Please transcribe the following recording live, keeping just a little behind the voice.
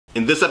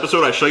In this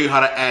episode, I show you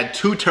how to add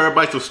 2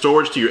 terabytes of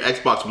storage to your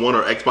Xbox One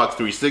or Xbox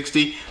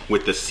 360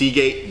 with the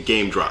Seagate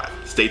Game Drive.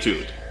 Stay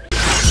tuned.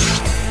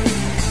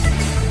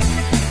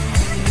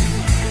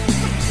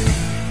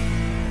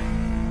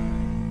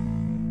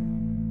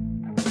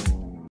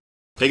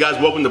 Hey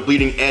guys, welcome to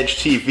Bleeding Edge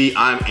TV.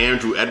 I'm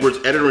Andrew Edwards,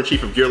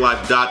 editor-in-chief of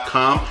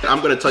GearLive.com.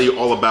 I'm going to tell you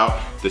all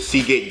about the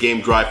Seagate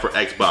Game Drive for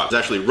Xbox. It's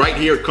actually right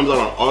here. It comes out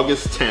on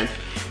August 10th.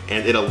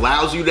 And it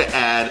allows you to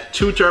add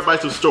 2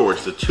 terabytes of storage.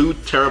 It's a 2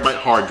 terabyte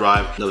hard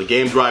drive. Now the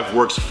Game Drive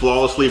works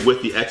flawlessly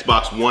with the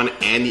Xbox One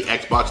and the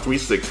Xbox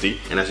 360.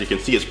 And as you can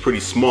see, it's pretty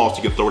small, so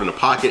you can throw it in a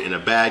pocket, in a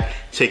bag,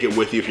 take it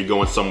with you if you're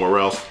going somewhere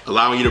else,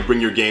 allowing you to bring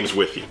your games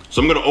with you.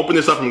 So I'm gonna open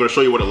this up and I'm gonna show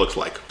you what it looks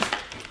like.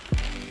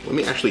 Let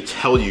me actually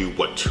tell you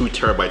what 2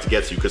 terabytes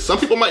gets you, because some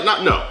people might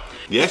not know.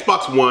 The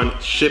Xbox One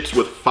ships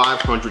with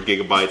 500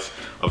 gigabytes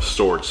of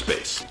storage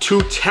space. 2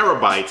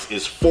 terabytes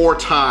is 4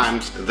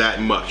 times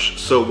that much.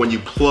 So when you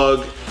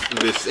plug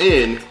this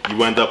in,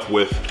 you end up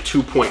with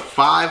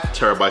 2.5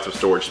 terabytes of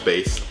storage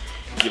space,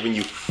 giving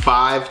you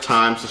 5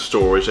 times the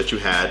storage that you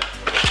had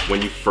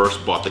when you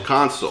first bought the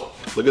console.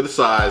 Look at the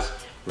size,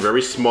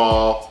 very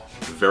small,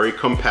 very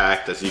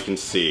compact, as you can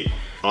see.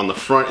 On the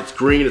front, it's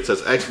green, it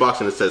says Xbox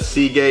and it says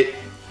Seagate.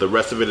 The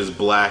rest of it is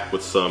black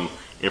with some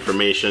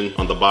information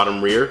on the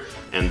bottom rear,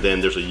 and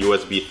then there's a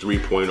USB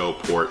 3.0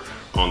 port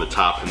on the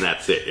top, and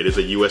that's it. It is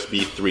a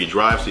USB 3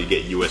 drive, so you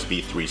get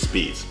USB 3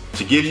 speeds.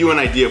 To give you an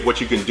idea of what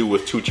you can do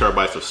with 2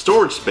 terabytes of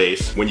storage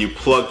space, when you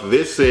plug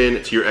this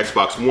in to your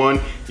Xbox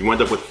One, you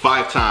end up with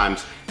 5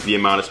 times the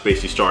amount of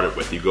space you started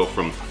with. You go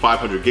from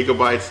 500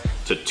 gigabytes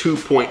to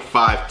 2.5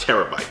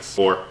 terabytes,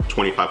 or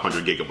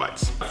 2,500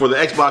 gigabytes. For the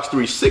Xbox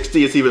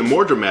 360, it's even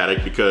more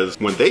dramatic because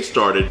when they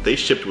started, they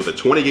shipped with a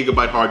 20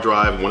 gigabyte hard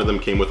drive. One of them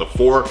came with a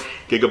 4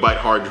 gigabyte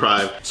hard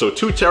drive. So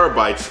 2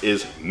 terabytes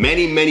is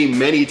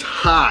many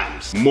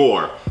times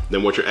more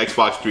than what your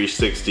Xbox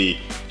 360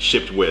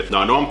 shipped with. Now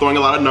I know I'm throwing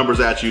a lot of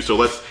numbers at you, so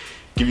let's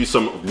give you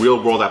some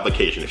real world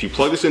application. If you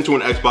plug this into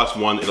an Xbox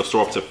One, it'll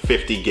store up to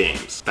 50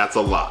 games. That's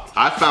a lot.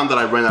 I found that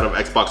I ran out of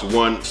Xbox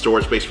One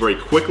storage space very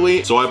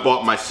quickly, so I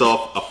bought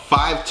myself a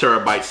 5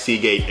 terabyte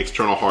Seagate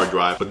external hard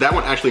drive, but that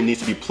one actually needs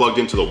to be plugged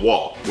into the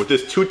wall. With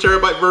this 2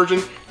 terabyte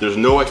version, there's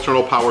no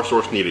external power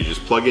source needed.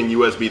 Just plug in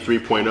USB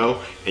 3.0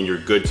 and you're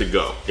good to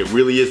go. It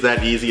really is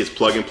that easy. It's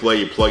plug and play.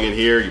 You plug in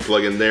here, you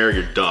plug in there,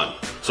 you're done.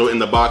 So in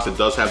the box, it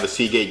does have the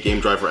Seagate Game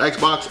Drive for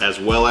Xbox, as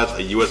well as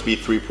a USB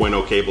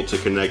 3.0 cable to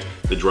connect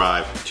the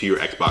drive to your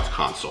Xbox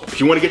console. If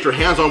you want to get your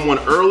hands on one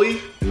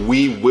early,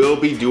 we will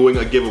be doing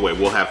a giveaway.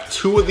 We'll have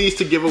 2 of these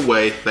to give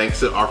away thanks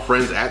to our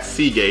friends at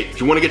Seagate.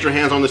 If you want to get your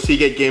hands on the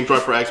Seagate Game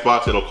Drive for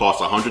Xbox, it'll cost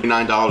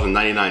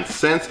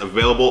 $109.99,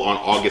 available on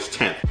August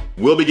 10th.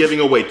 We'll be giving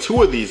away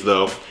 2 of these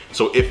though,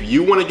 so if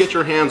you want to get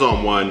your hands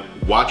on one,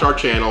 watch our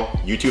channel,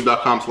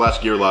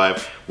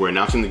 youtube.com/GearLive. We're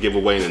announcing the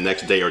giveaway in the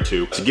next day or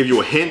 2. To give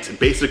you a hint,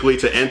 basically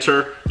to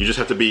enter, you just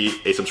have to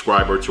be a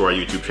subscriber to our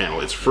YouTube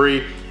channel. It's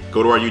free.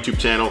 Go to our YouTube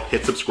channel,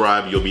 hit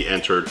subscribe, you'll be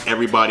entered.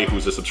 Everybody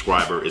who's a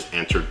subscriber is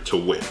entered to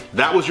win.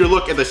 That was your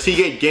look at the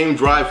Seagate Game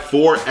Drive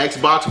for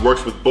Xbox.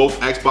 Works with both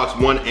Xbox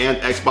One and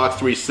Xbox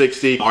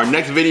 360. Our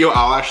next video,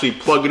 I'll actually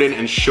plug it in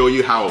and show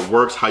you how it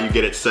works, how you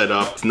get it set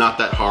up. It's not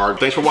that hard.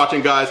 Thanks for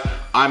watching, guys.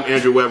 I'm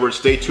Andrew Edwards.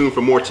 Stay tuned for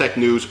more tech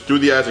news through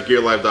the eyes of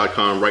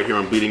GearLive.com right here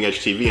on Bleeding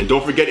Edge TV. And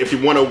don't forget, if you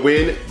want to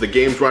win the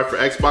Game Drive for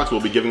Xbox, we'll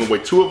be giving away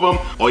 2 of them.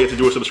 All you have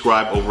to do is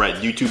subscribe over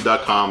at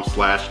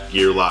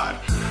youtube.com/GearLive.